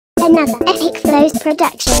Another Epicflows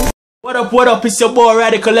Production. What up, it's your boy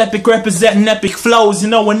Radical Epic representing Epicflows. You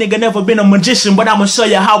know, a nigga never been a magician, but I'ma show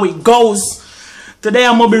you how it goes. Today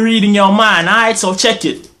I'm gonna be reading your mind, alright, so check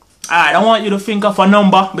it. Alright, I want you to think of a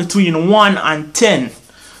number between 1 and 10.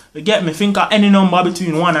 You get me? Think of any number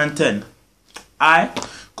between 1 and 10. Alright,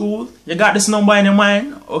 cool. You got this number in your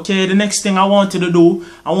mind? Okay, the next thing I want you to do,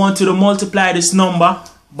 I want you to multiply this number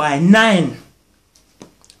by 9.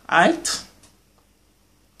 Alright?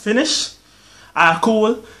 Finish? Alright,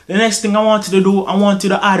 cool. The next thing I want you to do, I want you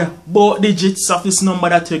to add both digits of this number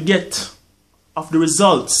that you get of the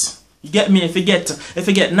results. You get me? If you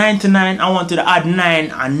get 99, I want you to add 9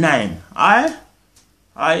 and 9. Alright?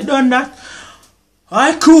 Alright, done that?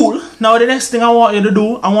 Alright, cool. Now the next thing I want you to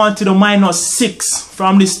do, I want you to minus 6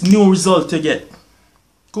 from this new result you get.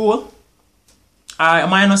 Cool? Alright,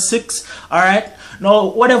 minus 6. Alright. Now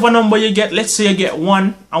whatever number you get, let's say you get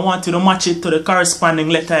 1, I want you to match it to the corresponding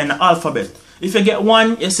letter in the alphabet. If you get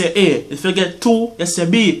 1, you say A. If you get 2, you say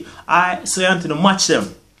B. Alright, so you want to match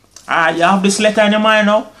them. Alright, you have this letter in your mind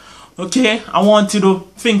now. Okay, I want you to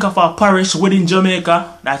think of a parish within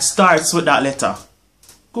Jamaica that starts with that letter.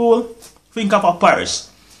 Cool? Think of a parish.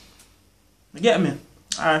 You get me?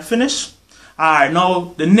 Alright, finish? Alright,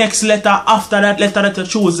 now the next letter after that letter that you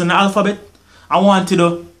choose in the alphabet, I want you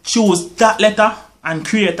to choose that letter and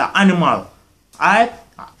create an animal. Alright?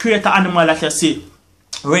 Create an animal that you see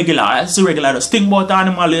regular. It's regular. Just think about the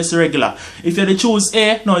animal you see regular. If you choose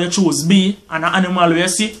A, now you choose B, and the animal you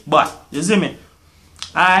see but. You see me?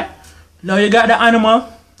 Alright? Now you got the animal.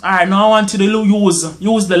 Alright, now I want you to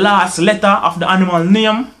use the last letter of the animal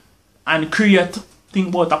name and think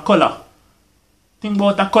about a color. Think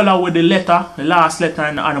about a color with the last letter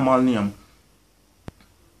in the animal name.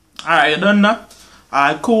 Alright, you done that?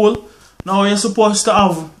 Alright, cool. Now you're supposed to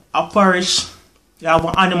have a parish, you have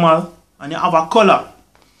an animal, and you have a color.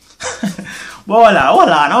 But hold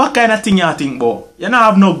on, what kind of thing you think about? You don't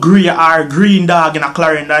have no grey or green dog in a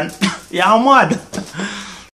Clarendon. You're mad.